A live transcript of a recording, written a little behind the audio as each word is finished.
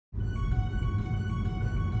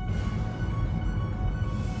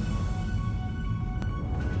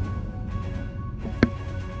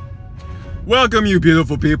Welcome you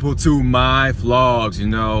beautiful people to my vlogs. You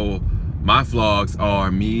know, my vlogs are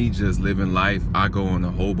me just living life. I go on a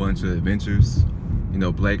whole bunch of adventures, you know,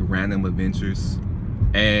 like random adventures.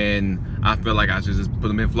 And I feel like I should just put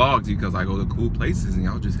them in vlogs because I go to cool places and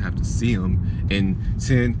y'all just have to see them in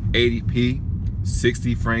 1080p,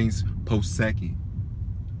 60 frames per second.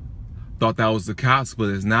 Thought that was the cops, but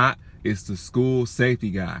it's not. It's the school safety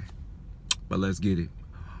guy. But let's get it.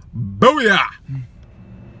 Booyah!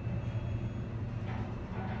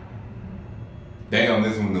 Damn,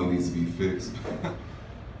 this one though needs to be fixed.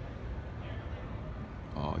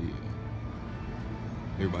 Oh yeah.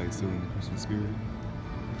 Everybody's still in the Christmas spirit.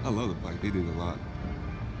 I love the fight. They did a lot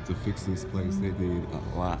to fix this place. They did a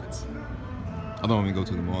lot. I don't even go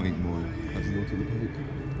to the mall anymore. I just go to the park.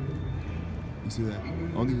 You see that?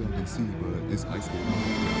 Only y'all can see, but it's ice skating.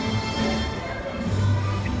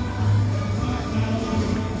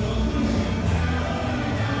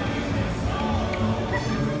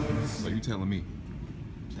 So you telling me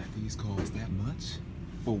that these cost that much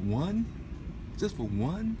for one? Just for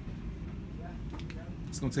one?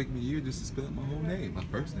 It's gonna take me a year just to spell out my whole name, my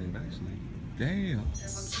first name actually. Damn.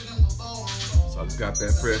 So I just got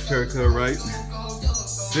that fresh haircut right.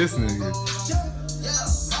 This nigga.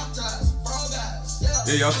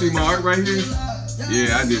 Yeah, y'all see my art right here?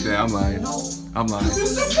 Yeah, I did that. I'm lying. I'm lying.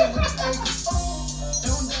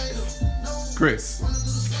 Chris.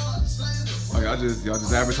 Oh, y'all just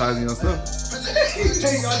advertising your stuff.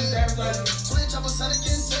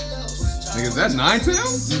 Nigga, is that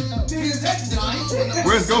Ninetales?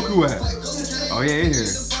 Where's Goku at? Oh yeah, in here.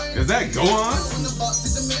 Is that Gohan?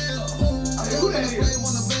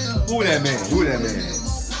 Who that man? Who that man?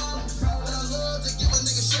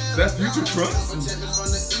 That's Future Trunks?